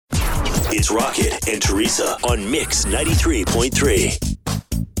It's Rocket and Teresa on Mix 93.3.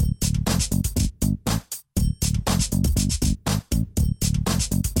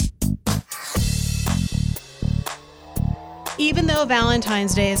 Even though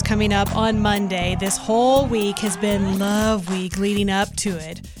Valentine's Day is coming up on Monday, this whole week has been Love Week leading up to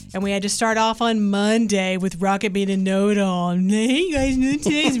it. And we had to start off on Monday with Rocket being a know-it-all. Hey, you guys know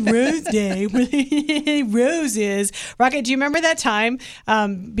today's Rose Day. Roses. Rocket, do you remember that time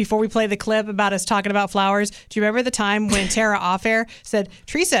before we play the clip about us talking about flowers? Do you remember the time when Tara off-air said,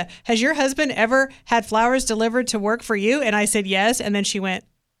 Teresa, has your husband ever had flowers delivered to work for you? And I said yes. And then she went,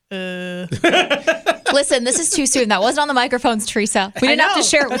 Listen, this is too soon. That wasn't on the microphones, Teresa. We didn't have to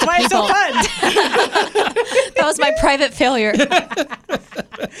share it with the people. That's why it's so fun. That was my private failure. Your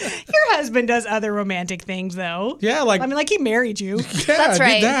husband does other romantic things, though. Yeah, like he married you. Yeah, That's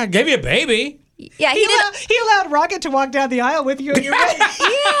right. Did that. Gave you a baby. Yeah, He allowed Rocket to walk down the aisle with you at your wedding.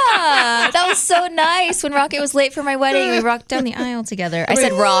 Yeah, that was so nice. When Rocket was late for my wedding, we rocked down the aisle together. I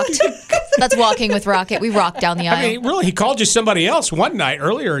said rocked. That's walking with Rocket. We rocked down the aisle. I mean, really, he called you somebody else one night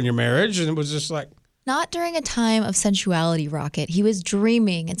earlier in your marriage, and it was just like... Not during a time of sensuality, Rocket. He was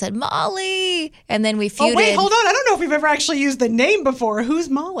dreaming and said, Molly. And then we feuded. Oh, wait, hold on. I don't know if we've ever actually used the name before. Who's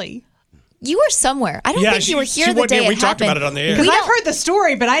Molly? You were somewhere. I don't think you were here the day it we happened. talked about it on the air. Because I've heard the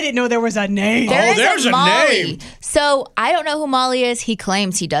story, but I didn't know there was a name. There's a Molly. name. So I don't know who Molly is. He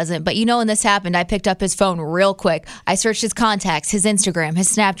claims he doesn't. But you know when this happened, I picked up his phone real quick. I searched his contacts, his Instagram,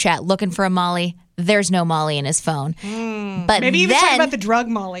 his Snapchat, looking for a Molly. There's no Molly in his phone. But Maybe he was then, talking about the drug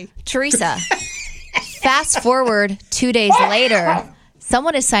Molly. Teresa, fast forward 2 days later,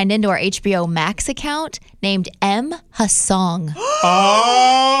 someone is signed into our HBO Max account named M. Hassong.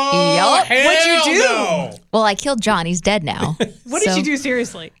 Oh, Yup. What'd you do? No. Well, I killed John. He's dead now. What did you do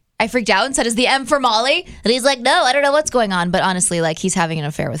seriously? I freaked out and said, is the M for Molly? And he's like, no, I don't know what's going on. But honestly, he's having an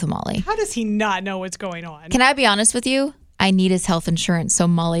affair with a Molly. How does he not know what's going on? Can I be honest with you? I need his health insurance, so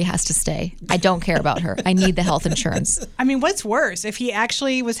Molly has to stay. I don't care about her. I need the health insurance. I mean, what's worse? If he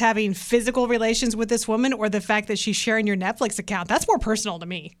actually was having physical relations with this woman or the fact that she's sharing your Netflix account? That's more personal to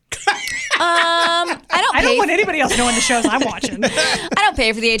me. I don't want anybody else knowing the shows I'm watching. I don't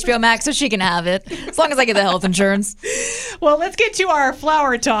pay for the HBO Max, so she can have it. As long as I get the health insurance. Well, let's get to our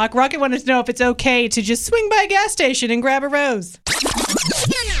flower talk. Rocket wanted to know if it's okay to just swing by a gas station and grab a rose.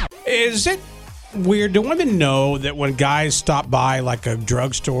 Is it weird? Do women know that when guys stop by like a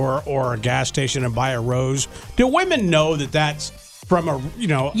drugstore or a gas station and buy a rose, do women know that that's from a,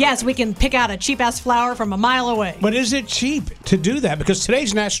 Yes, we can pick out a cheap-ass flower from a mile away. But is it cheap to do that? Because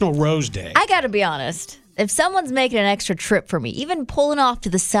today's National Rose Day. I gotta be honest. If someone's making an extra trip for me, even pulling off to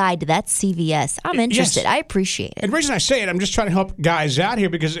the side to that CVS, I'm interested. Yes. I appreciate it. And the reason I say it, I'm just trying to help guys out here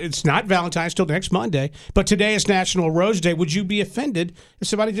because it's not Valentine's till next Monday, but today is National Rose Day. Would you be offended if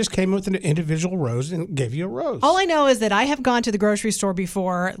somebody just came with an individual rose and gave you a rose? All I know is that I have gone to the grocery store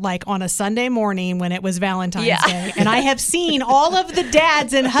before, like on a Sunday morning when it was Valentine's Day, and I have seen all of the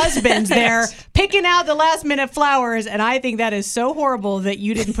dads and husbands there picking out the last-minute flowers, and I think that is so horrible that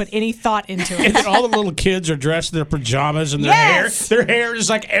you didn't put any thought into it. And then all the little kids are dressed in their pajamas and their hair is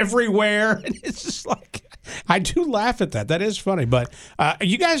like everywhere. And it's just like, I do laugh at that. That is funny. But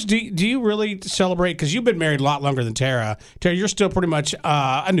you guys, do you really celebrate? Because you've been married a lot longer than Tara. Tara, you're still pretty much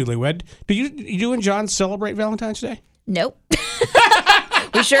a newlywed. Do you and John celebrate Valentine's Day? Nope.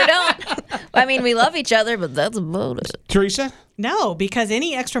 We sure don't. I mean, we love each other, but that's about it. Teresa? No, because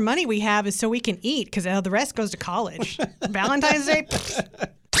any extra money we have is so we can eat, because the rest goes to college. Valentine's Day?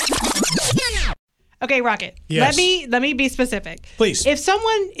 Okay, Rocket. Yes. Let me be specific. Please. If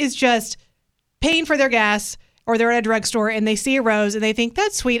someone is just paying for their gas or they're at a drugstore and they see a rose and they think,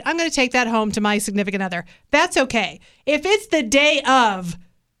 that's sweet, I'm going to take that home to my significant other, that's okay. If it's the day of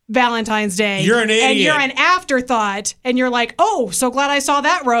Valentine's Day, you're an idiot. And you're an afterthought and you're like, oh, so glad I saw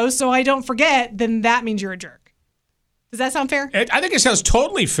that rose so I don't forget, then that means you're a jerk. Does that sound fair? I think it sounds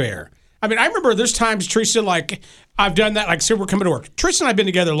totally fair. I mean, I remember there's times, Teresa, I've done that, say we're coming to work. Teresa and I have been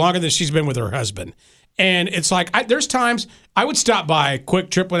together longer than she's been with her husband. And it's there's times I would stop by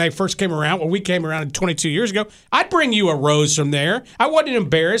Quick Trip when they first came around, when we came around 22 years ago. I'd bring you a rose from there. I wasn't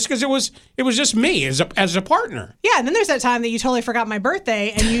embarrassed because it was just me as a partner. Yeah, and then there's that time that you totally forgot my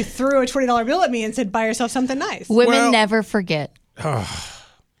birthday and you threw a $20 bill at me and said, buy yourself something nice. Women never forget.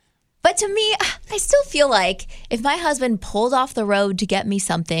 But to me, I still feel like if my husband pulled off the road to get me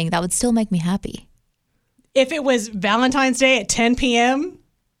something, that would still make me happy. If it was Valentine's Day at 10 p.m.?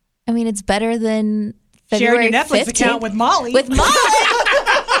 I mean, it's better than February sharing your Netflix 15th. account with Molly. With Molly!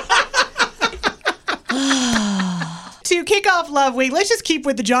 to kick off Love Week, let's just keep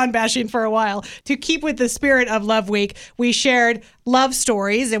with the John bashing for a while. To keep with the spirit of Love Week, we shared love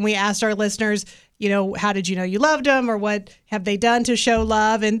stories and we asked our listeners, how did you know you loved them or what have they done to show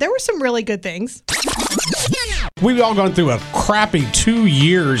love? And there were some really good things. We've all gone through a crappy 2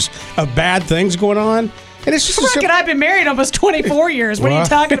 years of bad things going on. And it's just Rock and I've been married almost 24 years. What are you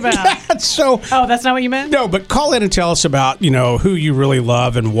talking about? Oh, that's not what you meant? No, but call in and tell us about, who you really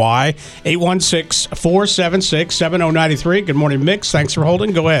love and why. 816-476-7093. Good morning, Mix. Thanks for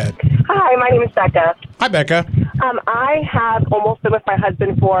holding. Go ahead. Hi, my name is Becca. Hi, Becca. I have almost been with my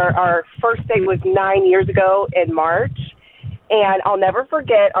husband for our first date was 9 years ago in March. And I'll never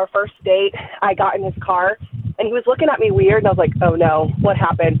forget our first date. I got in his car, and he was looking at me weird, and I was like, oh, no, what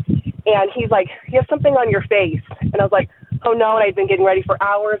happened? And he's like, you have something on your face. And I was like, oh, no, and I'd been getting ready for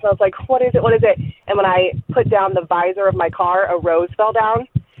hours. And I was like, what is it? What is it? And when I put down the visor of my car, a rose fell down.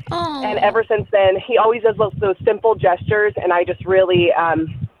 Aww. And ever since then, he always does those simple gestures, and I just really,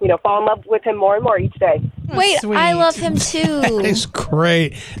 fall in love with him more and more each day. Wait, Sweet. I love him too. It's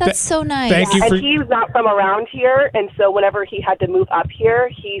great. That's so nice. Thank you for... And he's not from around here, and so whenever he had to move up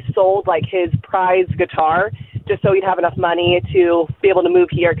here, he sold, his prized guitar just so he'd have enough money to be able to move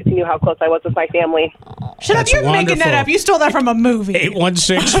here because he knew how close I was with my family. Shut up, you're making that up. You stole that from a movie.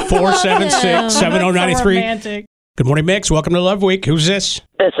 816-476-7093. Romantic. Good morning, Mix. Welcome to Love Week. Who's this?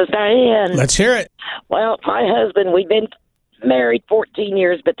 This is Diane. Let's hear it. Well, my husband, we've been married 14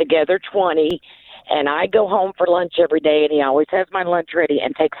 years, but together 20. And I go home for lunch every day, and he always has my lunch ready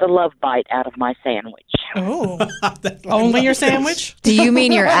and takes a love bite out of my sandwich. Oh, only your sandwich? Do you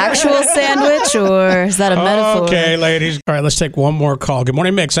mean your actual sandwich, or is that a metaphor? Okay, ladies. All right, let's take one more call. Good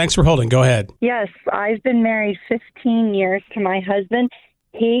morning, Mix. Thanks for holding. Go ahead. Yes, I've been married 15 years to my husband.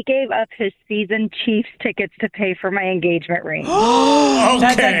 He gave up his season Chiefs tickets to pay for my engagement ring. Okay.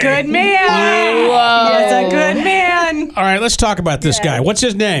 That's a good man. Whoa. That's a good man. All right, let's talk about this guy. What's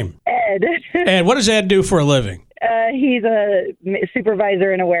his name? Ed. Ed, what does Ed do for a living? He's a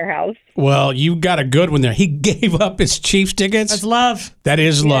supervisor in a warehouse. Well, you got a good one there. He gave up his Chiefs tickets. That's love. That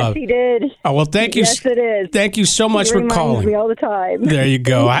is love. Yes, he did. Oh, well, thank you. Yes, it is. Thank you so much He for reminds calling. me all the time. There you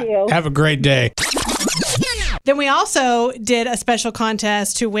go. Thank you. Have a great day. Then we also did a special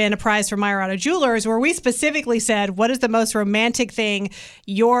contest to win a prize from Myra Jewelers where we specifically said, what is the most romantic thing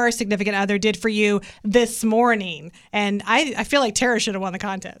your significant other did for you this morning? And I feel like Tara should have won the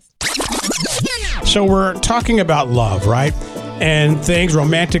contest. So we're talking about love, right? And things,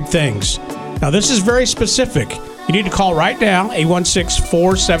 romantic things. Now, this is very specific. You need to call right now,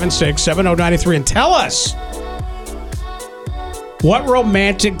 816-476-7093, and tell us, what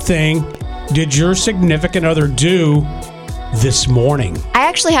romantic thing did your significant other do this morning? I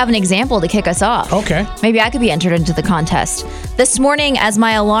actually have an example to kick us off. Okay. Maybe I could be entered into the contest. This morning, as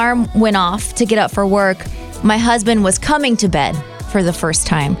my alarm went off to get up for work, my husband was coming to bed for the first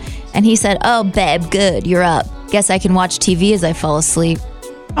time. And he said, oh, babe, good, you're up. Guess I can watch TV as I fall asleep.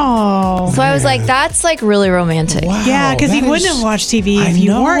 Oh. So I was like, that's really romantic. Wow, Yeah, because he that wouldn't is- have watched TV if I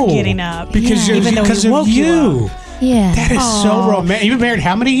you know. weren't getting up. Because Yeah. Even though because he of woke you. up. Yeah. That is so romantic. You've been married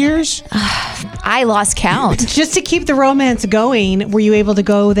how many years? I lost count. Just to keep the romance going, were you able to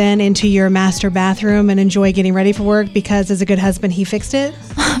go then into your master bathroom and enjoy getting ready for work because as a good husband, he fixed it?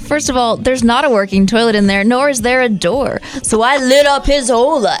 First of all, there's not a working toilet in there, nor is there a door. So I lit up his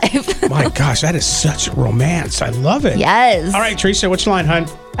whole life. My gosh, that is such romance. I love it. Yes. All right, Teresa, which line, hon?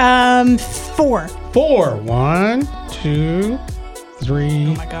 4. 4. 1, 2, 3.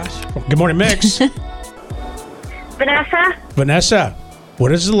 Oh my gosh. Good morning, Mix. Vanessa? Vanessa,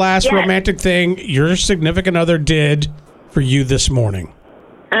 what is the last romantic thing your significant other did for you this morning?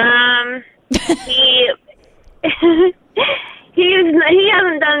 He he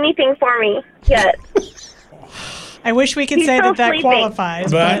hasn't done anything for me yet. I wish we could He's say still that sleeping.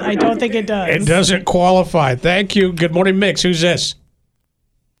 qualifies, but I don't think it does. It doesn't qualify. Thank you. Good morning, Mix. Who's this?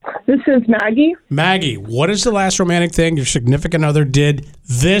 This is Maggie. Maggie, what is the last romantic thing your significant other did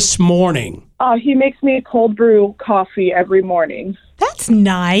this morning? He makes me cold brew coffee every morning. That's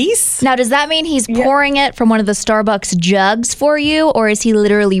nice. Now, does that mean he's pouring it from one of the Starbucks jugs for you, or is he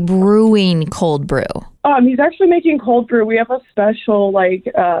literally brewing cold brew? He's actually making cold brew. We have a special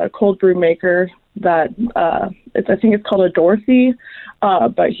cold brew maker that I think it's called a Dorothy,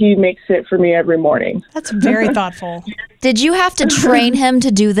 but he makes it for me every morning. That's very thoughtful. Did you have to train him to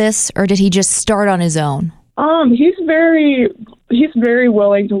do this, or did he just start on his own? He's very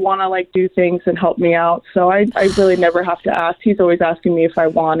willing to want to do things and help me out. So I really never have to ask. He's always asking me if I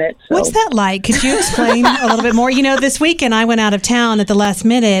want it. So. What's that like? Could you explain a little bit more? This weekend I went out of town at the last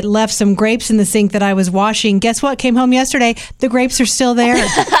minute, left some grapes in the sink that I was washing. Guess what? Came home yesterday. The grapes are still there.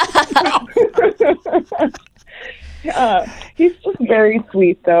 He's just very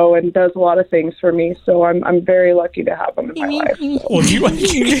sweet, though, and does a lot of things for me. So I'm very lucky to have him in my life. So. Well,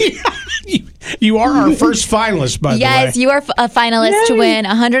 you are our first finalist, by the way. Yes, you are a finalist to win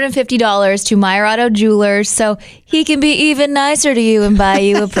 $150 to Meyer Auto Jewelers, so he can be even nicer to you and buy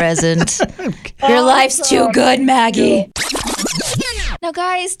you a present. Your life's too good, Maggie. Now,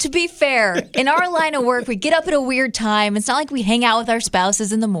 guys, to be fair, in our line of work, we get up at a weird time. It's not like we hang out with our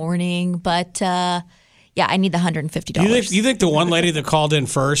spouses in the morning, but yeah, I need the $150. You think the one lady that called in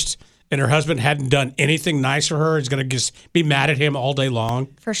first and her husband hadn't done anything nice for her is going to just be mad at him all day long?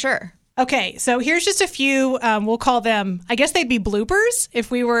 For sure. Okay, so here's just a few, we'll call them, I guess they'd be bloopers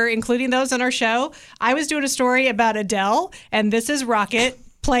if we were including those on our show. I was doing a story about Adele, and this is Rocket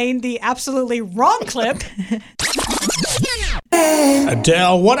playing the absolutely wrong clip.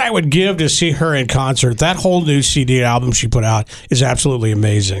 Adele, what I would give to see her in concert. That whole new CD album she put out is absolutely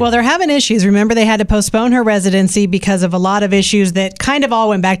amazing. Well, they're having issues. Remember, they had to postpone her residency because of a lot of issues that kind of all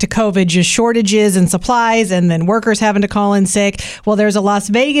went back to COVID, just shortages and supplies, and then workers having to call in sick. Well, there's a Las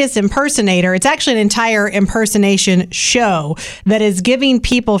Vegas impersonator. It's actually an entire impersonation show that is giving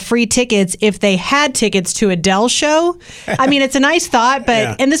people free tickets if they had tickets to Adele's show. I mean, it's a nice thought,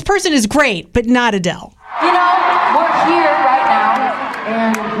 but and this person is great, but not Adele. You know, we're here right now,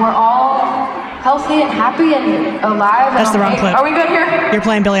 and we're all healthy and happy and alive. That's the wrong clip. Are we good here? You're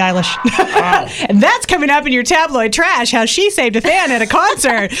playing Billie Eilish. Wow. And that's coming up in your tabloid trash, how she saved a fan at a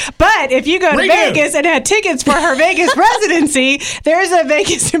concert. But if you go to Vegas and had tickets for her Vegas residency, there's a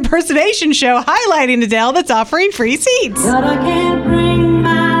Vegas impersonation show highlighting Adele that's offering free seats. But I can't bring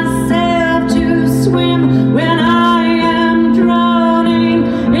myself to swim when I am drowning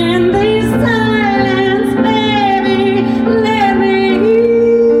in these silence, baby. Let me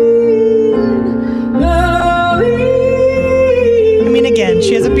go in. I mean, again,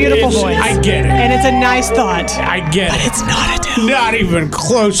 she has a beautiful voice. I get it. And it's a nice thought. I get it. But it's not Adele. Not even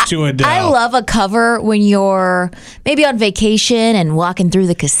close to Adele. I love a cover when you're maybe on vacation and walking through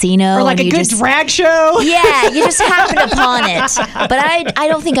the casino. Or like and a good drag show. Yeah, you just happen upon it. But I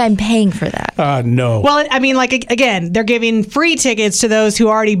don't think I'm paying for that. No. Well, I mean, like, again, they're giving free tickets to those who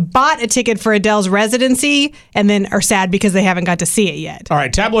already bought a ticket for Adele's residency and then are sad because they haven't got to see it yet. All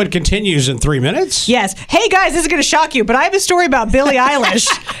right, tabloid continues in 3 minutes. Yes. Hey, guys, this is going to shock you, but I have a story about Billie Eilish,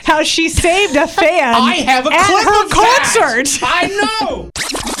 how she saved a fan I have a at clip her of that. concert. I know.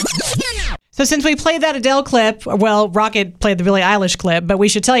 So since we played that Adele clip, well, Rocket played the Billie Eilish clip, but we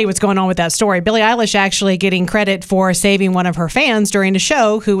should tell you what's going on with that story. Billie Eilish actually getting credit for saving one of her fans during a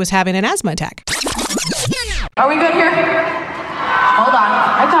show who was having an asthma attack. Are we good here? Hold on.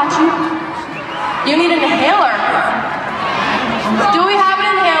 I got you. You need an inhaler. Do we have an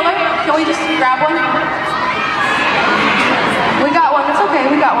inhaler? Can we just grab one? We got one. It's okay.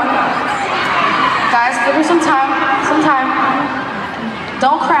 We got one. Guys, give her some time. Some time.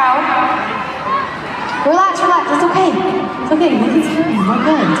 Don't crowd. Relax. It's okay. It's okay. We're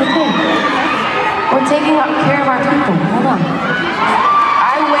good. It's okay. We're taking care of our people. Hold on.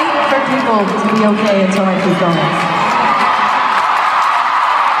 I wait for people to be okay until I keep going.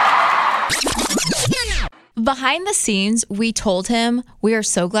 Behind the scenes, we told him, we are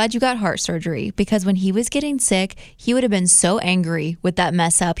so glad you got heart surgery, because when he was getting sick, he would have been so angry with that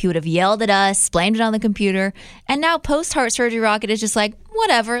mess up. He would have yelled at us, blamed it on the computer. And now post-heart surgery, Rocket is just like,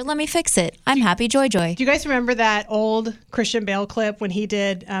 whatever, let me fix it. I'm happy, joy. Do you guys remember that old Christian Bale clip when he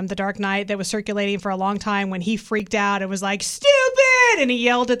did The Dark Knight that was circulating for a long time when he freaked out and was like, stupid! And he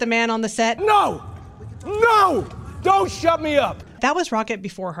yelled at the man on the set? No! Don't shut me up! That was Rocket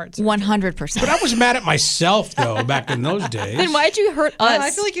before heart surgery. 100%. But I was mad at myself, though, back in those days. Then why'd you hurt us? I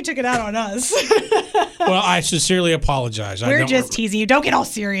feel like you took it out on us. Well, I sincerely apologize. We're just teasing you. Don't get all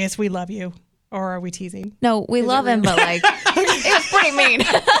serious. We love you. Or are we teasing? No, we love him, but like, it was pretty mean.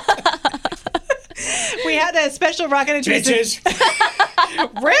 We had a special Rocket and Teresa.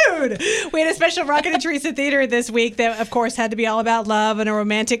 Rude. We had a special Rocket and Teresa theater this week that, of course, had to be all about love and a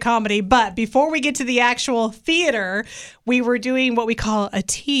romantic comedy. But before we get to the actual theater, we were doing what we call a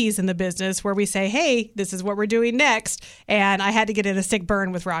tease in the business, where we say, hey, this is what we're doing next. And I had to get in a sick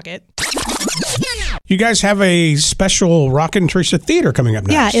burn with Rocket. You guys have a special Rocket and Teresa theater coming up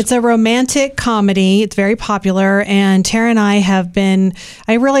next. Yeah, it's a romantic comedy. It's very popular. And Tara and I have been,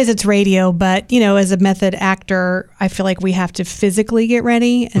 I realize it's radio, but, you know, as a method actor, I feel like we have to physically get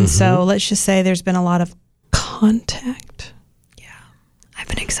ready. And so let's just say there's been a lot of contact. Yeah. I've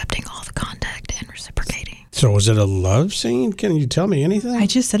been accepting all the contact and reciprocating. So is it a love scene? Can you tell me anything? I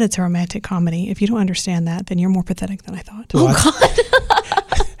just said it's a romantic comedy. If you don't understand that, then you're more pathetic than I thought. Well,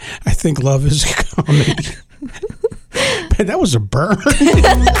 I think love is a comedy. But that was a burn.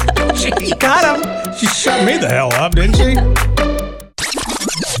 You got him. She shut me the hell up, didn't she?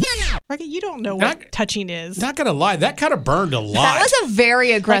 Rocket, you don't know what touching is. Not gonna lie, that kind of burned a lot. That was a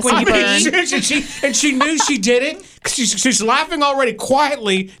very aggressive burn. She knew she did it. She's laughing already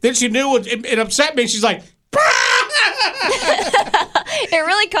quietly. Then she knew it upset me. She's like, It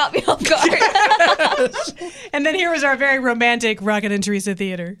really caught me off guard. And then here was our very romantic Rocket and Teresa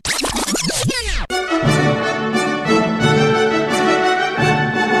theater.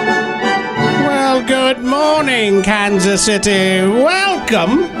 well, good morning, Kansas City.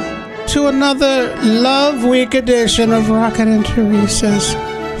 Welcome to another Love Week edition of Rocket and Teresa's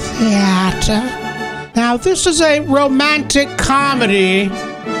Theater. Now, this is a romantic comedy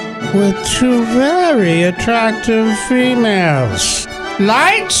with two very attractive females.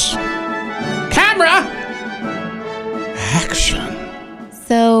 Lights, camera, action.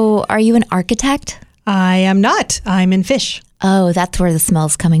 So, are you an architect? I am not. I'm in fish. Oh, that's where the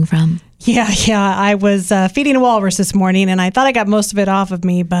smell's coming from. Yeah. I was feeding a walrus this morning, and I thought I got most of it off of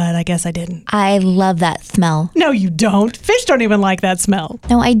me, but I guess I didn't. I love that smell. No, you don't. Fish don't even like that smell.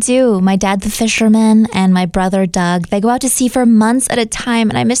 No, I do. My dad's a fisherman, and my brother, Doug, they go out to sea for months at a time,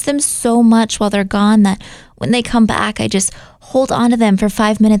 and I miss them so much while they're gone that when they come back, I just hold on to them for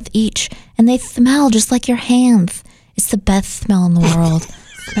 5 minutes each, and they smell just like your hands. It's the best smell in the world.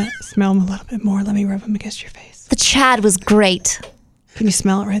 Smell them a little bit more. Let me rub them against your face. The Chad was great. Can you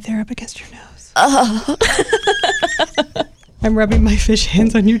smell it right there up against your nose? I'm rubbing my fish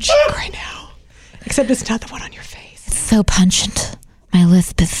hands on your cheek right now. Except it's not the one on your face. It's so pungent. My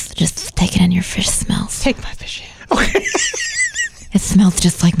lisp is just taking in your fish smells. Take my fish hand. Okay. It smells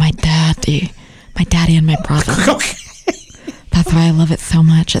just like my daddy. My daddy and my brother. Okay. That's why I love it so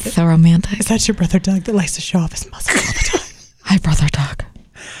much. It's so romantic. Is that your brother Doug that likes to show off his muscles all the time? Hi, brother Doug.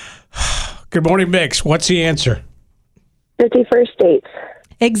 Good morning, Mix. What's the answer? 51st Dates.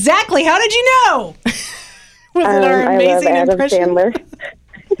 Exactly. How did you know? Was it our I amazing love Adam impression? Sandler.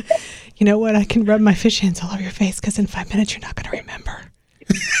 You know what? I can rub my fish hands all over your face because in 5 minutes you're not going to remember.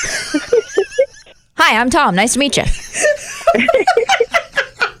 Hi, I'm Tom. Nice to meet you.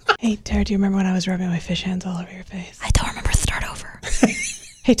 Hey, Tara, do you remember when I was rubbing my fish hands all over your face? I don't remember. Start over.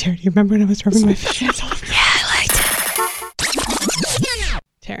 Hey, Tara, do you remember when I was rubbing my fish hands all over your face? Yeah, I liked it.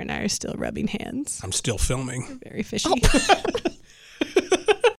 Tara and I are still rubbing hands. I'm still filming. Very fishy.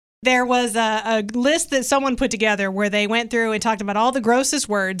 There was a list that someone put together where they went through and talked about all the grossest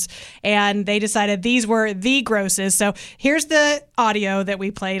words, and they decided these were the grossest. So here's the audio that we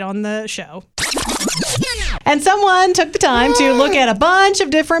played on the show. And someone took the time to look at a bunch of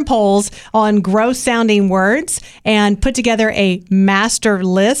different polls on gross-sounding words and put together a master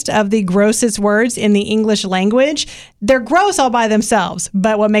list of the grossest words in the English language. They're gross all by themselves,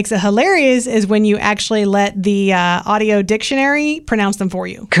 but what makes it hilarious is when you actually let the audio dictionary pronounce them for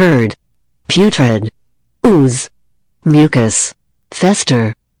you. Curd, putrid, ooze, mucus,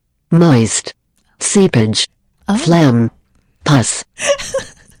 fester, moist, seepage, phlegm, pus.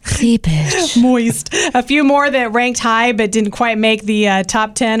 Seepage. Moist. A few more that ranked high but didn't quite make the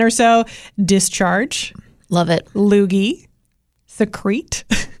top 10 or so. Discharge. Love it. Loogie. Secrete.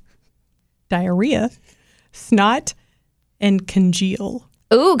 Diarrhea. Snot. And congeal.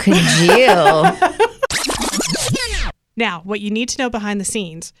 Ooh, congeal. Now, what you need to know behind the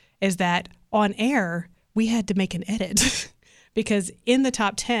scenes is that on air, we had to make an edit because in the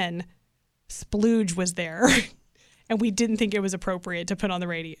top 10, splooge was there. And we didn't think it was appropriate to put on the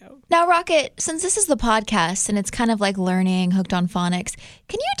radio. Now, Rocket, since this is the podcast and it's kind of like learning Hooked on Phonics,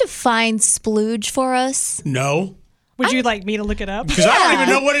 can you define splooge for us? No. Would you like me to look it up? Because I don't even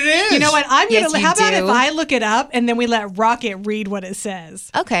know what it is. You know what? I'm Yes, gonna. you How about do. if I look it up and then we let Rocket read what it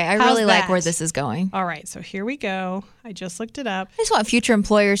says? Okay, I How's really like that? where this is going. All right, so here we go. I just looked it up. I just want future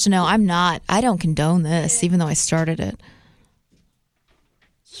employers to know I don't condone this, even though I started it.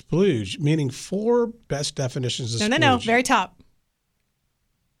 Splooge, meaning 4 best definitions of splooge. No. Very top.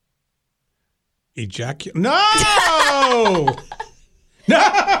 Ejaculate. No!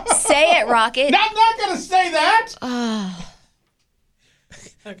 No! Say it, Rocket. No, I'm not going to say that.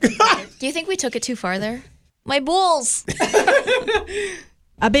 Do you think we took it too far there? My bulls.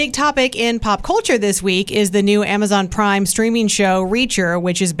 A big topic in pop culture this week is the new Amazon Prime streaming show, Reacher,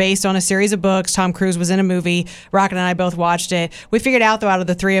 which is based on a series of books. Tom Cruise was in a movie. Rocket and I both watched it. We figured out, though, out of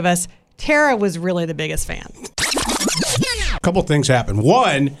the three of us, Tara was really the biggest fan. A couple things happened.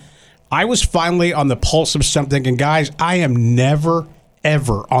 One, I was finally on the pulse of something. And guys, I am never,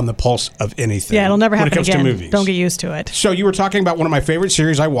 ever on the pulse of anything. Yeah, it'll never happen when it comes again. to movies. Don't get used to it. So you were talking about one of my favorite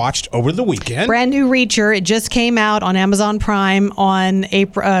series I watched over the weekend. Brand new Reacher. It just came out on Amazon Prime on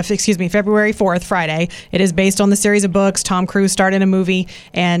February 4th, Friday. It is based on the series of books. Tom Cruise starred in a movie,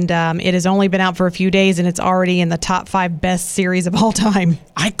 and it has only been out for a few days, and it's already in the top 5 best series of all time.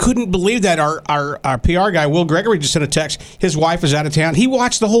 I couldn't believe that. Our PR guy, Will Gregory, just sent a text. His wife is out of town. He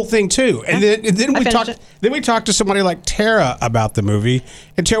watched the whole thing too, and then we talked to somebody like Tara about the movie.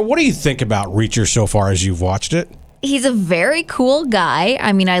 And Tara, what do you think about Reacher so far as you've watched it? He's a very cool guy.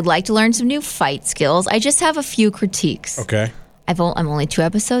 I mean, I'd like to learn some new fight skills. I just have a few critiques. Okay. I'm only 2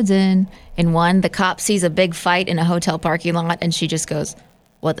 episodes in. In one, the cop sees a big fight in a hotel parking lot, and she just goes,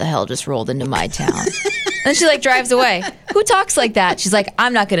 "What the hell just rolled into my town?" Then she drives away. Who talks like that? She's like,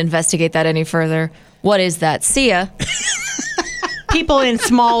 "I'm not going to investigate that any further. What is that? See ya." People in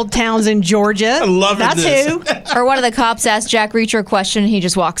small towns in Georgia. I love That's this. who. Or one of the cops asks Jack Reacher a question and he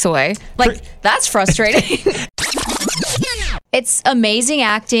just walks away. That's frustrating. It's amazing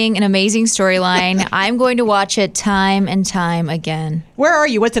acting, an amazing storyline. I'm going to watch it time and time again. Where are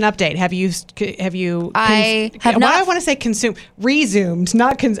you? What's an update? Have you? I have not. I want to say resumed,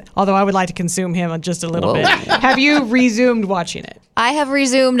 not although I would like to consume him just a little bit. Have you resumed watching it? I have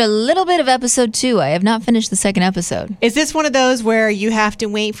resumed a little bit of episode 2. I have not finished the second episode. Is this one of those where you have to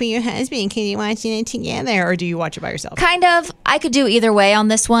wait for your husband? Can you watch it together, or do you watch it by yourself? Kind of. I could do either way on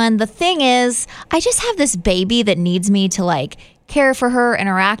this one. The thing is, I just have this baby that needs me to care for her,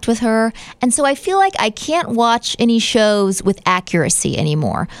 interact with her. And so I feel like I can't watch any shows with accuracy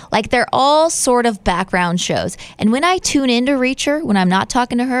anymore. They're all sort of background shows. And when I tune into Reacher, when I'm not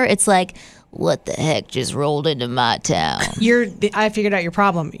talking to her, it's like, what the heck just rolled into my town? I figured out your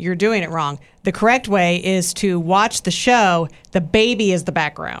problem. You're doing it wrong. The correct way is to watch the show. The baby is the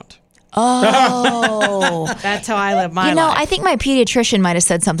background. Oh. That's how I live my life. I think my pediatrician might have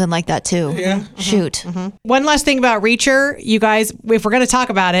said something like that too. Yeah. Shoot. Mm-hmm. One last thing about Reacher, you guys, if we're going to talk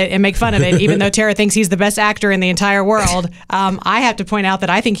about it and make fun of it, even though Tara thinks he's the best actor in the entire world, I have to point out that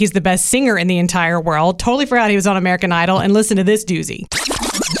I think he's the best singer in the entire world. Totally forgot he was on American Idol, and listen to this doozy.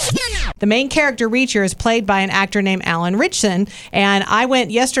 The main character, Reacher, is played by an actor named Alan Ritchson. And I went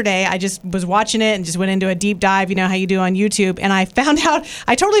yesterday, I just was watching it and just went into a deep dive, you know how you do on YouTube. And I found out,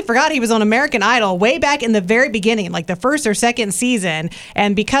 I totally forgot he was on American Idol way back in the very beginning, like the first or second season.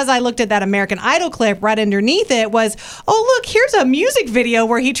 And because I looked at that American Idol clip, right underneath it was, oh, look, here's a music video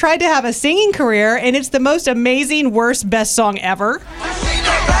where he tried to have a singing career. And it's the most amazing, worst, best song ever. You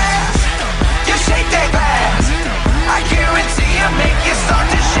shake that ass. I guarantee I make you start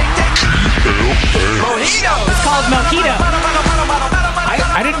to shake that. Mojito. It's called Mojito.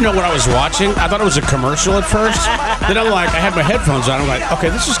 I didn't know what I was watching. I thought it was a commercial at first. Then I had my headphones on. I'm like, okay,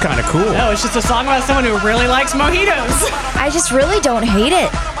 this is kind of cool. No, it's just a song about someone who really likes mojitos. I just really don't hate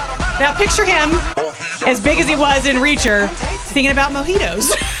it. Now picture him, as big as he was in Reacher, singing about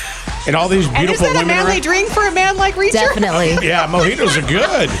mojitos. And all these beautiful women. And is that a manly drink for a man like Reacher? Definitely. Yeah, mojitos are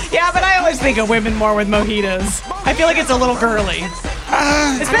good. Yeah, but I always think of women more with mojitos. I feel like it's a little girly.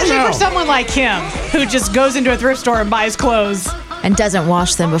 Especially for someone like him, who just goes into a thrift store and buys clothes. And doesn't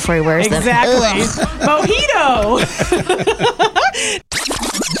wash them before he wears them. Exactly. Mojito!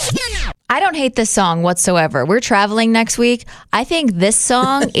 I don't hate this song whatsoever. We're traveling next week. I think this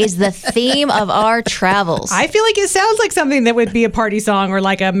song is the theme of our travels. I feel like it sounds like something that would be a party song or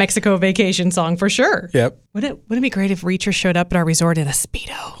like a Mexico vacation song for sure. Yep. Wouldn't it be great if Reacher showed up at our resort in a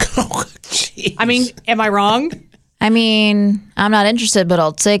Speedo? Oh, jeez. I mean, am I wrong? I mean, I'm not interested, but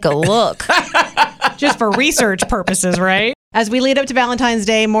I'll take a look. Just for research purposes, right? As we lead up to Valentine's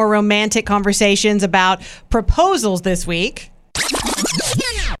Day, more romantic conversations about proposals this week.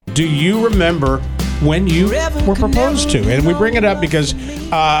 Do you remember when you were proposed to? And we bring it up because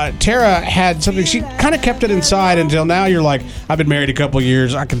Tara had something, she kind of kept it inside until now. You're like, I've been married a couple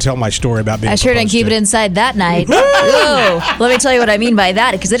years. I can tell my story about being I sure didn't keep it inside that night. Oh, let me tell you what I mean by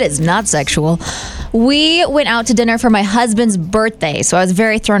that, because it is not sexual. We went out to dinner for my husband's birthday, so I was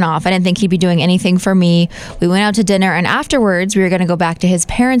very thrown off. I didn't think he'd be doing anything for me. We went out to dinner, and afterwards, we were going to go back to his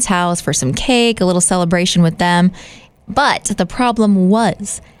parents' house for some cake, a little celebration with them. But the problem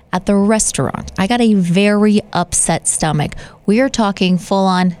was, at the restaurant, I got a very upset stomach. We are talking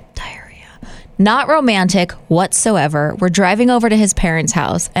full-on diarrhea. Not romantic whatsoever. We're driving over to his parents'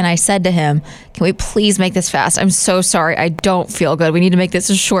 house, and I said to him, can we please make this fast? I'm so sorry. I don't feel good. We need to make this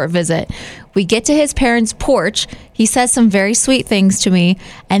a short visit. We get to his parents' porch. He says some very sweet things to me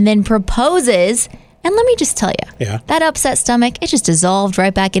and then proposes And let me just tell you, that upset stomach, it just dissolved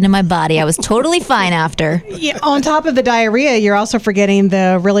right back into my body. I was totally fine after. Yeah, on top of the diarrhea, you're also forgetting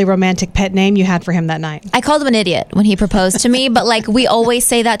the really romantic pet name you had for him that night. I called him an idiot when he proposed to me, but like we always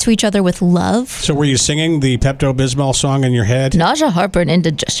say that to each other with love. So were you singing the Pepto-Bismol song in your head? Nausea, heartburn,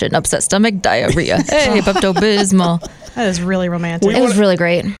 indigestion, upset stomach, diarrhea. Hey, Pepto-Bismol. That is really romantic. It was really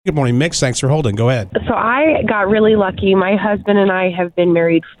great. Good morning, Mix. Thanks for holding. Go ahead. So I got really lucky. My husband and I have been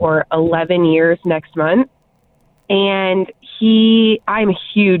married for 11 years next month. And I'm a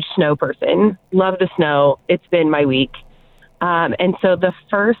huge snow person. Love the snow. It's been my week. And so the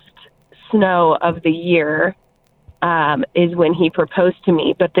first snow of the year is when he proposed to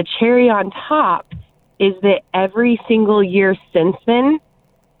me. But the cherry on top is that every single year since then,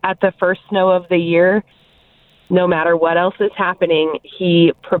 at the first snow of the year, no matter what else is happening,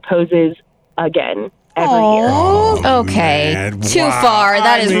 he proposes again every year. Okay. Man, Too wow. far.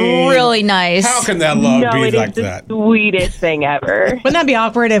 That is really nice. How can that love be it like is the that? sweetest thing ever. Wouldn't that be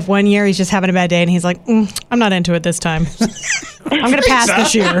awkward if one year he's just having a bad day and he's like, I'm not into it this time. I'm going to pass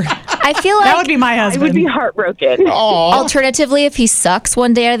this year. I feel like that would be my husband. I would be heartbroken. Alternatively, if he sucks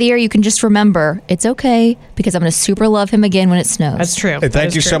one day out of the year, you can just remember it's okay because I'm going to super love him again when it snows. That's true. Hey,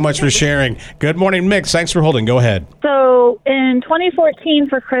 thank you so much for sharing. Good morning, Mix. Thanks for holding. Go ahead. So in 2014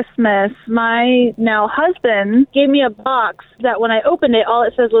 for Christmas, my now husband gave me a box that when I opened it, all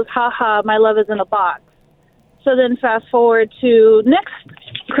it says was, haha, my love is in a box. So then fast forward to next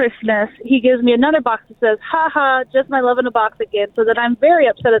Christmas, he gives me another box that says, haha, just my love in a box again. So that I'm very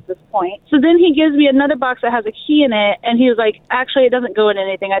upset at this point. So then he gives me another box that has a key in it. And he was like, actually, it doesn't go in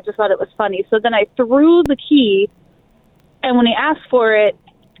anything. I just thought it was funny. So then I threw the key. And when he asked for it,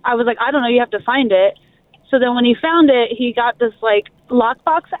 I was like, I don't know, you have to find it. So then when he found it, he got this like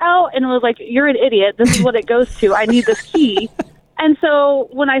lockbox out and was like, you're an idiot. This is what it goes to. I need this key. And so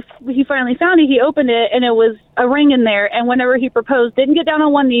when he finally found it, he opened it and it was a ring in there. And whenever he proposed, didn't get down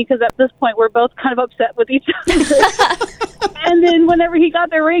on one knee because at this point we're both kind of upset with each other. And then whenever he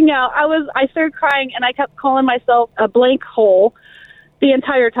got the ring out, I started crying and I kept calling myself a blank hole the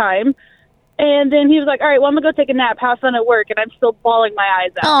entire time. And then he was like, all right, well, I'm going to go take a nap. Have fun at work. And I'm still bawling my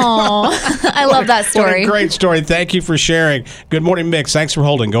eyes out. Oh, I love that story. What a great story. Thank you for sharing. Good morning, Mix. Thanks for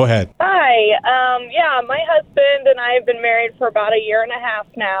holding. Go ahead. Hi. My husband and I have been married for about a year and a half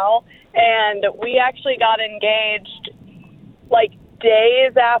now. And we actually got engaged like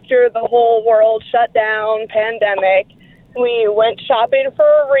days after the whole world shut down, pandemic. We went shopping for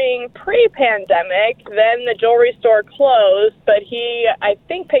a ring pre-pandemic. Then the jewelry store closed, but he, I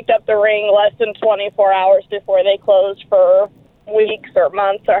think, picked up the ring less than 24 hours before they closed for weeks or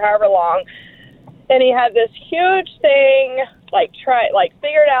months or however long. And he had this huge thing,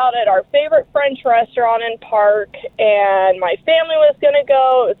 figured out at our favorite French restaurant in Park, and my family was going to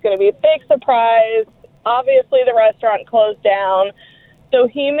go. It was going to be a big surprise. Obviously, the restaurant closed down. So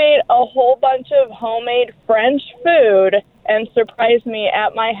he made a whole bunch of homemade French food and surprised me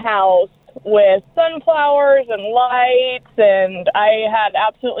at my house with sunflowers and lights, and I had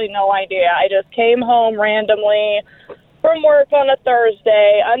absolutely no idea. I just came home randomly from work on a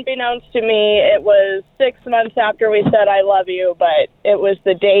Thursday. Unbeknownst to me, it was 6 months after we said I love you, but it was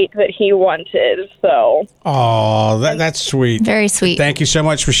the date that he wanted. So. Oh, that's sweet. Very sweet. Thank you so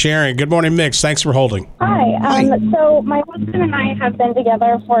much for sharing. Good morning, Mix. Thanks for holding. Hi. So my husband and I have been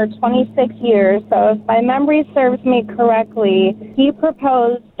together for 26 years. So if my memory serves me correctly, he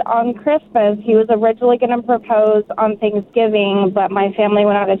proposed on Christmas. He was originally going to propose on Thanksgiving, but my family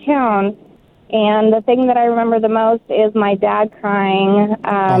went out of town. And the thing that I remember the most is my dad crying,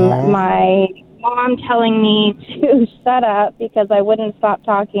 my mom telling me to shut up because I wouldn't stop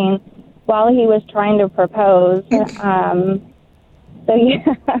talking while he was trying to propose. So,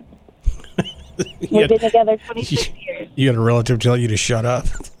 yeah. We've been together 26 years. You had a relative tell you to shut up?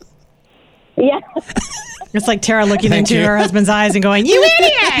 Yeah. It's like Tara looking into her husband's eyes and going, you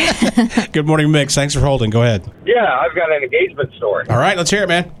idiot! Good morning, Mix. Thanks for holding. Go ahead. Yeah, I've got an engagement story. All right, let's hear it,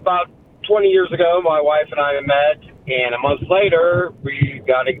 man. About 20 years ago, my wife and I met, and a month later, we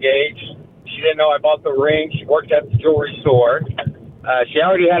got engaged. She didn't know I bought the ring. She worked at the jewelry store. She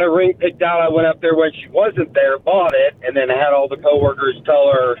already had a ring picked out. I went up there when she wasn't there, bought it, and then I had all the coworkers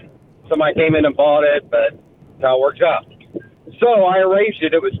tell her somebody came in and bought it, but that's how it works out. So I arranged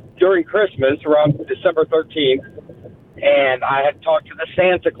it. It was during Christmas, around December 13th, and I had talked to the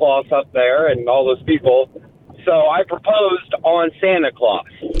Santa Claus up there and all those people. So I proposed on Santa Claus.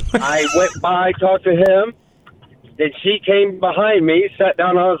 I went by, talked to him. Then she came behind me, sat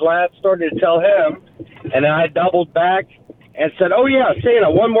down on his lap, started to tell him. And then I doubled back and said, oh, yeah, Santa,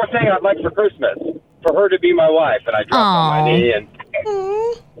 one more thing I'd like for Christmas, for her to be my wife. And I dropped on my knee. And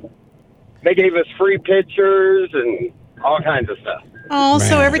They gave us free pictures and all kinds of stuff. Oh,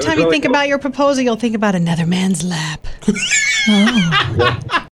 so Man. every time you think about your proposal, you'll think about another man's lap.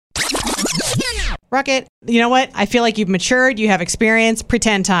 Rocket, you know what? I feel like you've matured. You have experience.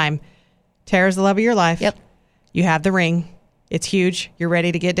 Pretend time. Tara's the love of your life. Yep. You have the ring. It's huge. You're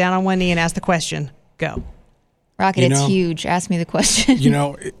ready to get down on one knee and ask the question. Go. Rocket, it's huge. Ask me the question. You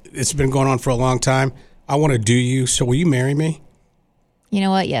know, it's been going on for a long time. I want to do you, so will you marry me? You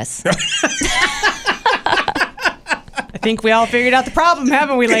know what? Yes. I think we all figured out the problem,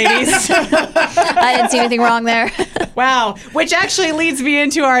 haven't we, ladies? I didn't see anything wrong there. Wow. Which actually leads me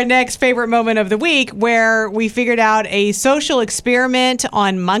into our next favorite moment of the week, where we figured out a social experiment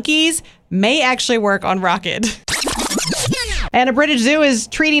on monkeys may actually work on Rocket. And a British zoo is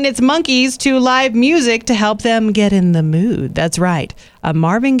treating its monkeys to live music to help them get in the mood. That's right. A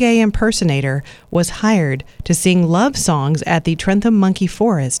Marvin Gaye impersonator was hired to sing love songs at the Trentham Monkey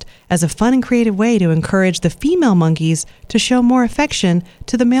Forest as a fun and creative way to encourage the female monkeys to show more affection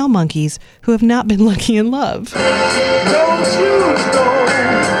to the male monkeys who have not been lucky in love. Don't you know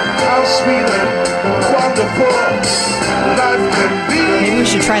how sweet and wonderful life can be? Maybe we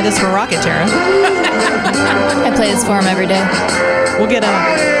should try this for Rocket, Tara. I play this for him every day. We'll get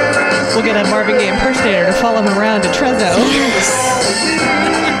a Marvin Gaye impersonator to follow him around to Trezzo.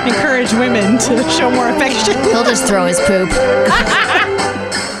 Encourage women to show more affection. He'll just throw his poop.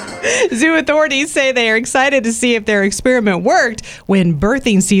 Zoo authorities say they are excited to see if their experiment worked when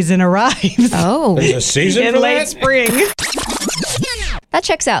birthing season arrives. Oh. There's a season in for late that? spring. That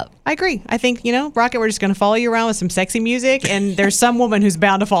checks out. I agree. I think, Rocket, we're just going to follow you around with some sexy music, and there's some woman who's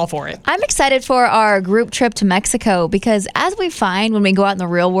bound to fall for it. I'm excited for our group trip to Mexico because as we find when we go out in the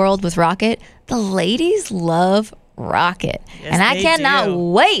real world with Rocket, the ladies love Rocket. Yes, and I they cannot do.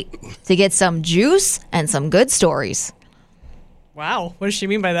 wait to get some juice and some good stories. Wow. What does she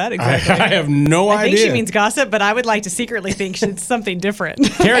mean by that exactly? I have no I idea. think she means gossip, but I would like to secretly think it's something different.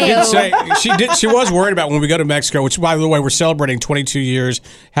 Tara did say she was worried about when we go to Mexico, which, by the way, we're celebrating 22 years.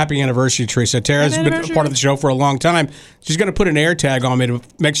 Happy anniversary, Teresa. Tara's been a part of the show for a long time. She's going to put an air tag on me to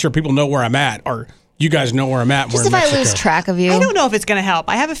make sure people know where I'm at, or you guys know where I'm at. Just if I lose track of you. I don't know if it's going to help.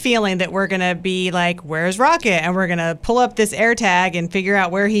 I have a feeling that we're going to be like, where's Rocket? And we're going to pull up this air tag and figure out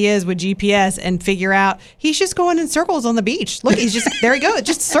where he is with GPS and figure out he's just going in circles on the beach. Look, he's just, there he goes.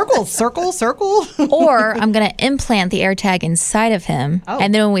 Just circle. Or I'm going to implant the air tag inside of him. Oh.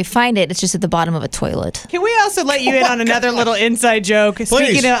 And then when we find it, it's just at the bottom of a toilet. Can we also let you in on another little inside joke?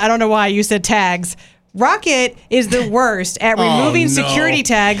 Speaking of, I don't know why you said tags. Rocket is the worst at removing security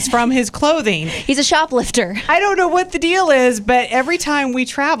tags from his clothing. He's a shoplifter. I don't know what the deal is, but every time we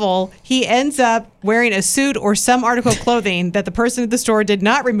travel, he ends up wearing a suit or some article of clothing that the person at the store did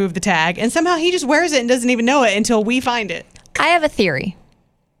not remove the tag, and somehow he just wears it and doesn't even know it until we find it. I have a theory,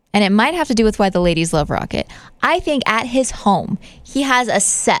 and it might have to do with why the ladies love Rocket. I think at his home, he has a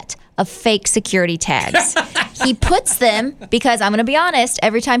set of fake security tags. He puts them because, I'm going to be honest,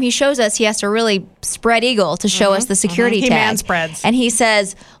 every time he shows us, he has to really spread eagle to show us the security He tag. man spreads. And he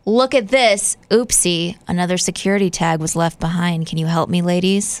says, look at this. Oopsie, another security tag was left behind. Can you help me,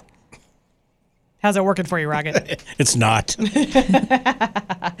 ladies? How's it working for you, Rocket? It's not.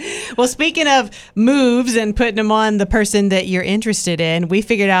 Well, speaking of moves and putting them on the person that you're interested in, we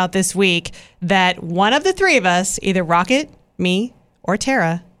figured out this week that one of the three of us, either Rocket, me, or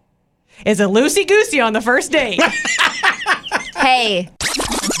Tara, is a loosey-goosey on the first date. Hey.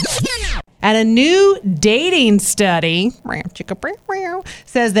 And a new dating study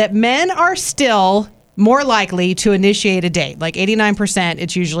says that men are still more likely to initiate a date. Like 89%,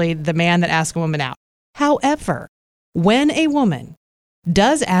 it's usually the man that asks a woman out. However, when a woman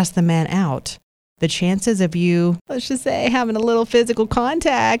does ask the man out, the chances of you, let's just say, having a little physical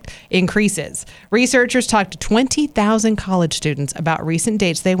contact increases. Researchers talked to 20,000 college students about recent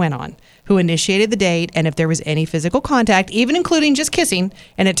dates they went on, who initiated the date, and if there was any physical contact, even including just kissing.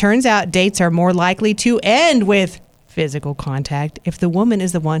 And it turns out dates are more likely to end with physical contact if the woman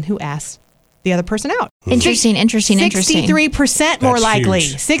is the one who asks the other person out. Interesting. 63% more That's likely.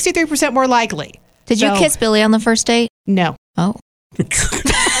 huge. 63% more likely. Did you So- kiss Billy on the first date? No. Oh.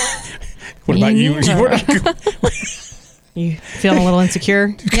 What about you? You feeling a little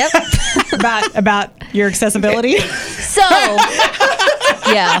insecure? Yep. about your accessibility? So,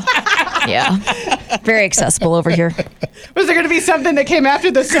 yeah. Very accessible over here. Was there going to be something that came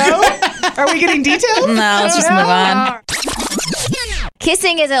after the so? Are we getting details? No, let's just move on.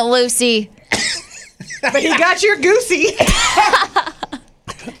 Kissing isn't Lucy. But he got your goosey.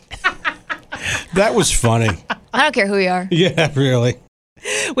 That was funny. I don't care who you are. Yeah, really.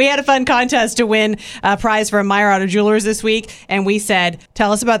 We had a fun contest to win a prize from Meyer Auto Jewelers this week, and we said,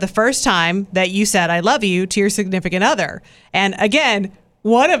 tell us about the first time that you said I love you to your significant other. And again,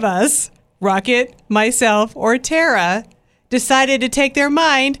 one of us, Rocket, myself, or Tara, decided to take their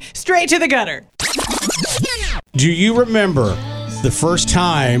mind straight to the gutter. Do you remember the first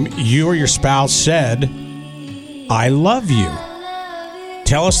time you or your spouse said, I love you?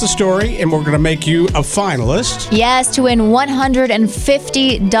 Tell us the story, and we're going to make you a finalist. Yes, to win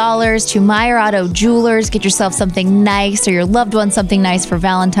 $150 to Meyer Auto Jewelers. Get yourself something nice or your loved one something nice for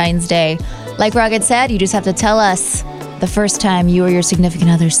Valentine's Day. Like Rocket said, you just have to tell us the first time you or your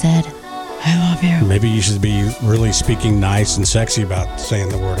significant other said, I love you. Maybe you should be really speaking nice and sexy about saying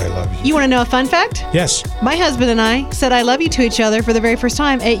the word I love you. You want to know a fun fact? Yes. My husband and I said I love you to each other for the very first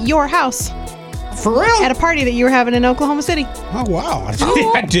time at your house. For real? At a party that you were having in Oklahoma City. Oh, wow.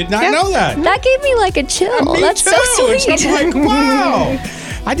 I did not know that. That gave me like a chill. Me That's too. so sweet. I'm like, wow.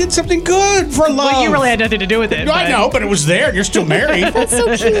 I did something good for love. Well, you really had nothing to do with it. I know, but it was there. You're still married. That's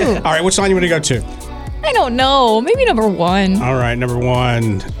so cute. All right, what song you want to go to? I don't know. Maybe number 1. All right, number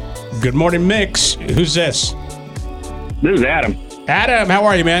 1. Good morning, Mix. Who's this? This is Adam. Adam, how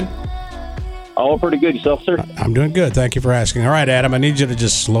are you, man? Oh, pretty good. Yourself, sir? I'm doing good. Thank you for asking. All right, Adam, I need you to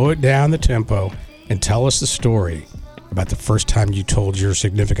just slow it down the tempo and tell us the story about the first time you told your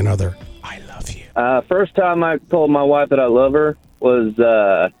significant other, I love you. First time I told my wife that I love her was,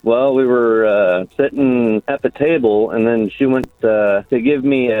 we were sitting at the table, and then she went to give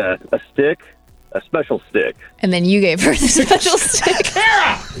me a stick, a special stick. And then you gave her the special stick.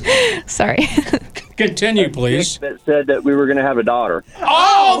 Sorry. Continue, please. That said that we were going to have a daughter.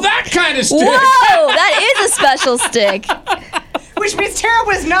 Oh, that kind of stick. Whoa, that is a special stick. Which means Tara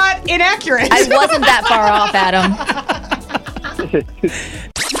was not inaccurate. I wasn't that far off, Adam.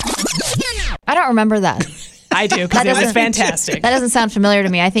 I don't remember that. I do, because it was fantastic. That doesn't sound familiar to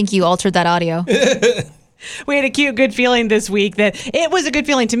me. I think you altered that audio. We had a cute, good feeling this week that it was a good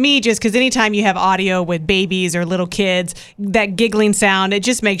feeling to me just because anytime you have audio with babies or little kids, that giggling sound, it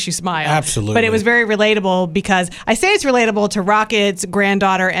just makes you smile. Absolutely. But it was very relatable because I say it's relatable to Rocket's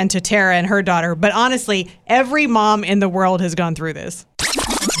granddaughter and to Tara and her daughter. But honestly, every mom in the world has gone through this.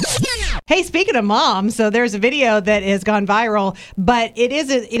 Hey, speaking of moms, so there's a video that has gone viral, but it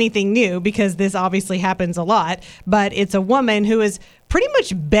isn't anything new because this obviously happens a lot. But it's a woman who is pretty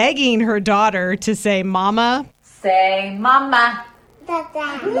much begging her daughter to say mama. Say mama.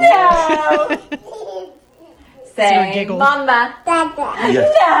 Dada. No. Say giggle. mama. Dada.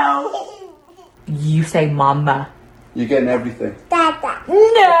 Yes. No. You say mama. You're getting everything. Dada.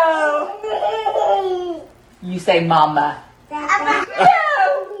 No. You say mama. Dada.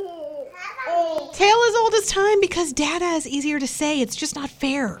 Tale as old as time because dada is easier to say. It's just not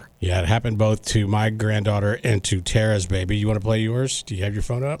fair. Yeah, it happened both to my granddaughter and to Tara's baby. You want to play yours? Do you have your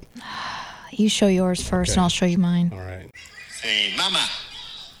phone up? You show yours first, and I'll show you mine. All right. Say mama.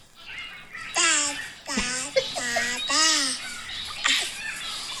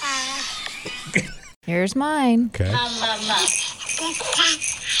 Here's mine. Okay. Mama.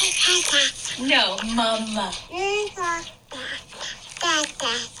 No, mama.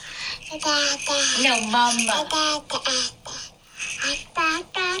 No, mama.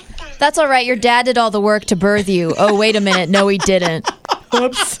 That's all right. Your dad did all the work to birth you. Oh, wait a minute. No, he didn't.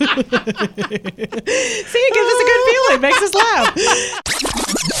 Whoops. See, it gives us a good feeling. Makes us laugh.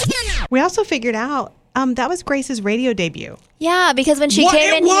 We also figured out that was Grace's radio debut. Yeah, because when she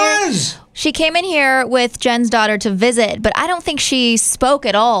came in here, she came in here with Jen's daughter to visit, but I don't think she spoke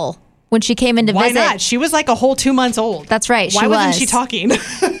at all when she came in to Why visit. not? She was like a whole 2 months old. That's right. Why wasn't she talking?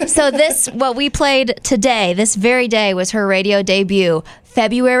 So what we played today, this very day, was her radio debut,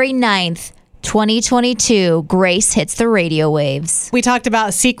 February 9th, 2022. Grace hits the radio waves. We talked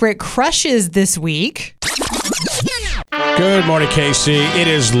about secret crushes this week. Good morning, KC. It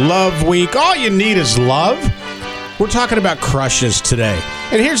is Love Week. All you need is love. We're talking about crushes today.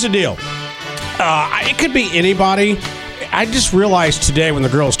 And here's the deal. It could be anybody. I just realized today when the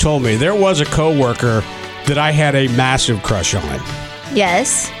girls told me there was a coworker that I had a massive crush on.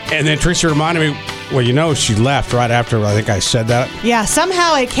 Yes. And then Teresa reminded me, well, you know, she left right after I think I said that. Yeah,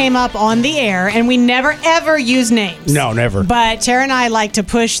 somehow it came up on the air, and we never, ever use names. No, never. But Tara and I like to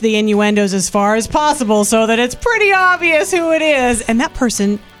push the innuendos as far as possible so that it's pretty obvious who it is. And that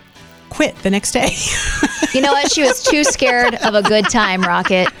person quit the next day. You know what? She was too scared of a good time,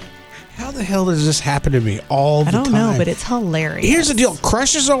 Rocket. How the hell does this happen to me all the time? I don't know, but it's hilarious. Here's the deal.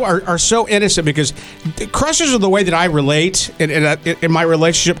 Crushes are so innocent because crushes are the way that I relate in my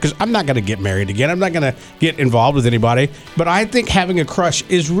relationship because I'm not going to get married again. I'm not going to get involved with anybody. But I think having a crush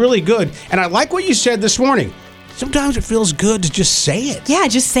is really good. And I like what you said this morning. sometimes it feels good to just say it. Yeah,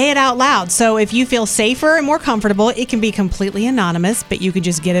 just say it out loud. So if you feel safer and more comfortable, it can be completely anonymous, but you can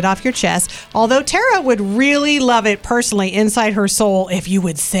just get it off your chest. Although Tara would really love it personally inside her soul if you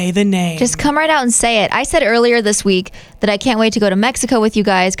would say the name. Just come right out and say it. I said earlier this week that I can't wait to go to Mexico with you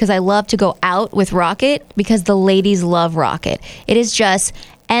guys because I love to go out with Rocket because the ladies love Rocket. It is just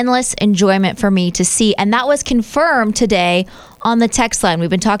endless enjoyment for me to see. And that was confirmed today on the text line. We've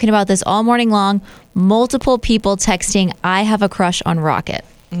been talking about this all morning long. Multiple people texting, I have a crush on Rocket.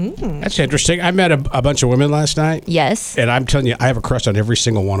 That's interesting. I met a bunch of women last night. Yes. And I'm telling you, I have a crush on every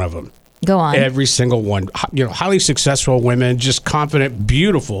single one of them. Go on. Every single one. You know, highly successful women, just confident,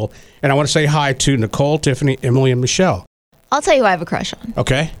 beautiful. And I want to say hi to Nicole, Tiffany, Emily, and Michelle. I'll tell you who I have a crush on.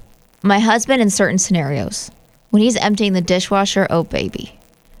 Okay. My husband in certain scenarios. When he's emptying the dishwasher, oh baby.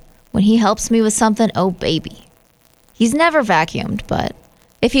 When he helps me with something, oh baby. He's never vacuumed, but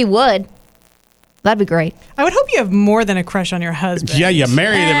if he would, that'd be great. I would hope you have more than a crush on your husband. Yeah, you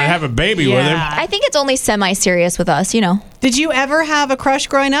marry them and have a baby with him. I think it's only semi-serious with us, you know. Did you ever have a crush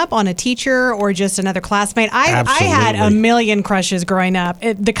growing up on a teacher or just another classmate? I had Absolutely. a million crushes growing up.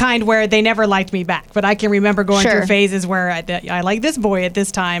 The kind where they never liked me back. But I can remember going Sure. through phases where I like this boy at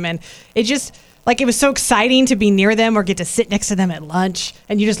this time. And it just, like, it was so exciting to be near them or get to sit next to them at lunch.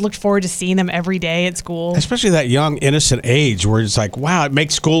 And you just looked forward to seeing them every day at school. Especially that young, innocent age where it's like, wow, it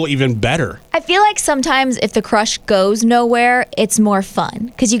makes school even better. I feel like sometimes if the crush goes nowhere, it's more fun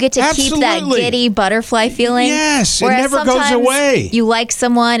because you get to keep that Absolutely. giddy butterfly feeling. Yes, it Whereas never goes sometimes away. You like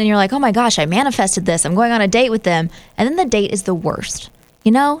someone and you're like, oh my gosh, I manifested this. I'm going on a date with them. And then the date is the worst.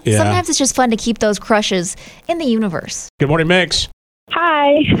 You know? Yeah. Sometimes it's just fun to keep those crushes in the universe. Good morning, Mix.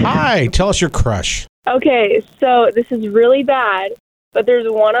 Hi. Hi, tell us your crush. Okay, so this is really bad, but there's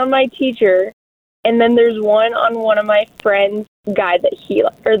one on my teacher, and then there's one on one of my friends' guy that she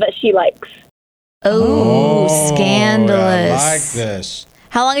likes. Oh, scandalous. I like this.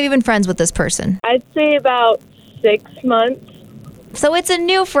 How long have you been friends with this person? I'd say about 6 months. So it's a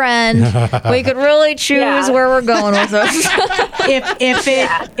new friend. We could really choose where we're going with this.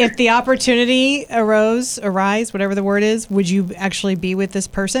 If the opportunity arise, whatever the word is, would you actually be with this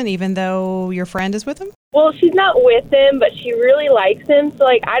person even though your friend is with him? Well, she's not with him, but she really likes him, so,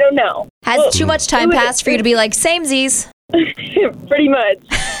 like, I don't know. Has too much time passed for you to be like, samesies? Pretty much.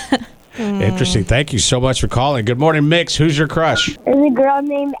 Interesting. Thank you so much for calling. Good morning, Mix. Who's your crush? There's a girl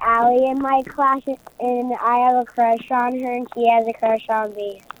named Allie in my class, and I have a crush on her, and she has a crush on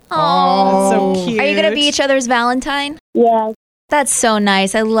me. Oh, so cute. Are you going to be each other's Valentine? Yes. That's so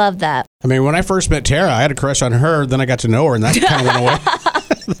nice. I love that. I mean, when I first met Tara, I had a crush on her. Then I got to know her, and that kind of went away.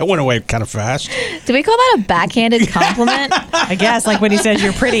 That went away kind of fast. Do we call that a backhanded compliment? I guess, like when he says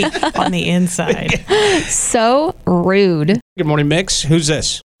you're pretty on the inside. So rude. Good morning, Mix. Who's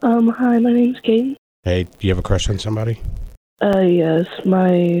this? Hi, my name's Kate. Hey, do you have a crush on somebody? Yes,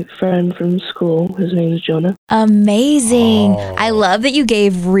 my friend from school. His name is Jonah. Amazing. I love that you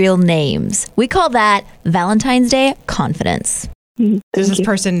gave real names. We call that Valentine's Day confidence. Does this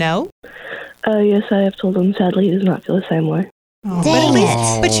person know? Yes, I have told him. Sadly, he does not feel the same way.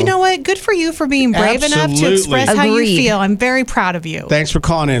 But you know what? Good for you for being brave enough to Absolutely. express how you Agreed. feel. I'm very proud of you. Thanks for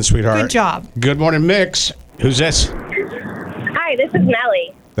calling in, sweetheart. Good job. Good morning, Mix. Who's this? Hi, this is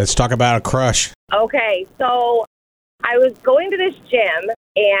Melly. Let's talk about a crush. Okay, so I was going to this gym,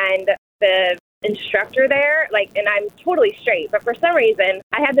 and the instructor there, and I'm totally straight, but for some reason,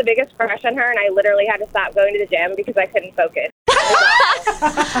 I had the biggest crush on her, and I literally had to stop going to the gym because I couldn't focus.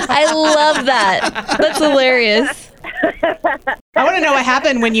 I love that. That's hilarious. I want to know what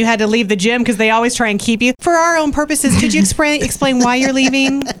happened when you had to leave the gym because they always try and keep you. For our own purposes, could you explain why you're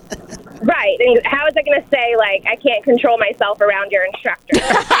leaving? Right, and how is I going to say, I can't control myself around your instructor?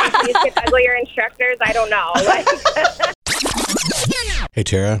 These get uglier instructors? I don't know. Hey,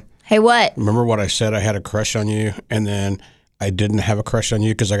 Tara. Hey, what? Remember what I said? I had a crush on you, and then I didn't have a crush on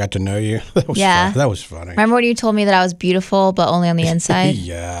you because I got to know you? That was Yeah. fun. That was funny. Remember when you told me that I was beautiful, but only on the inside?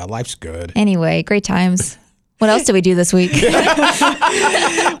 Yeah, life's good. Anyway, great times. What else did we do this week?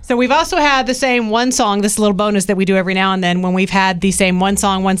 So we've also had the same one song, this little bonus that we do every now and then when we've had the same one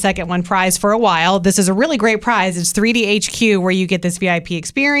song, 1 second, one prize for a while. This is a really great prize. It's 3D HQ where you get this VIP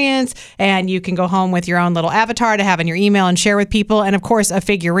experience and you can go home with your own little avatar to have in your email and share with people. And of course, a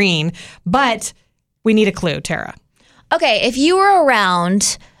figurine. But we need a clue, Tara. Okay, if you were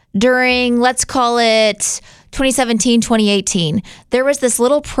around during, let's call it 2017, 2018, there was this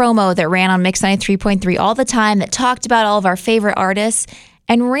little promo that ran on Mix 93.3 all the time that talked about all of our favorite artists.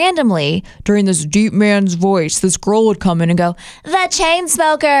 And randomly, during this deep man's voice, this girl would come in and go, "The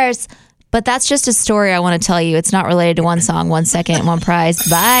Chainsmokers." But that's just a story I want to tell you. It's not related to one song, 1 second, one prize.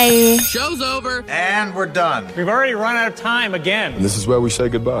 Bye. Show's over. And we're done. We've already run out of time again. This is where we say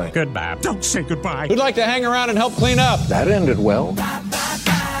goodbye. Goodbye. Don't say goodbye. Who'd like to hang around and help clean up? That ended well.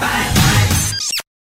 Bye.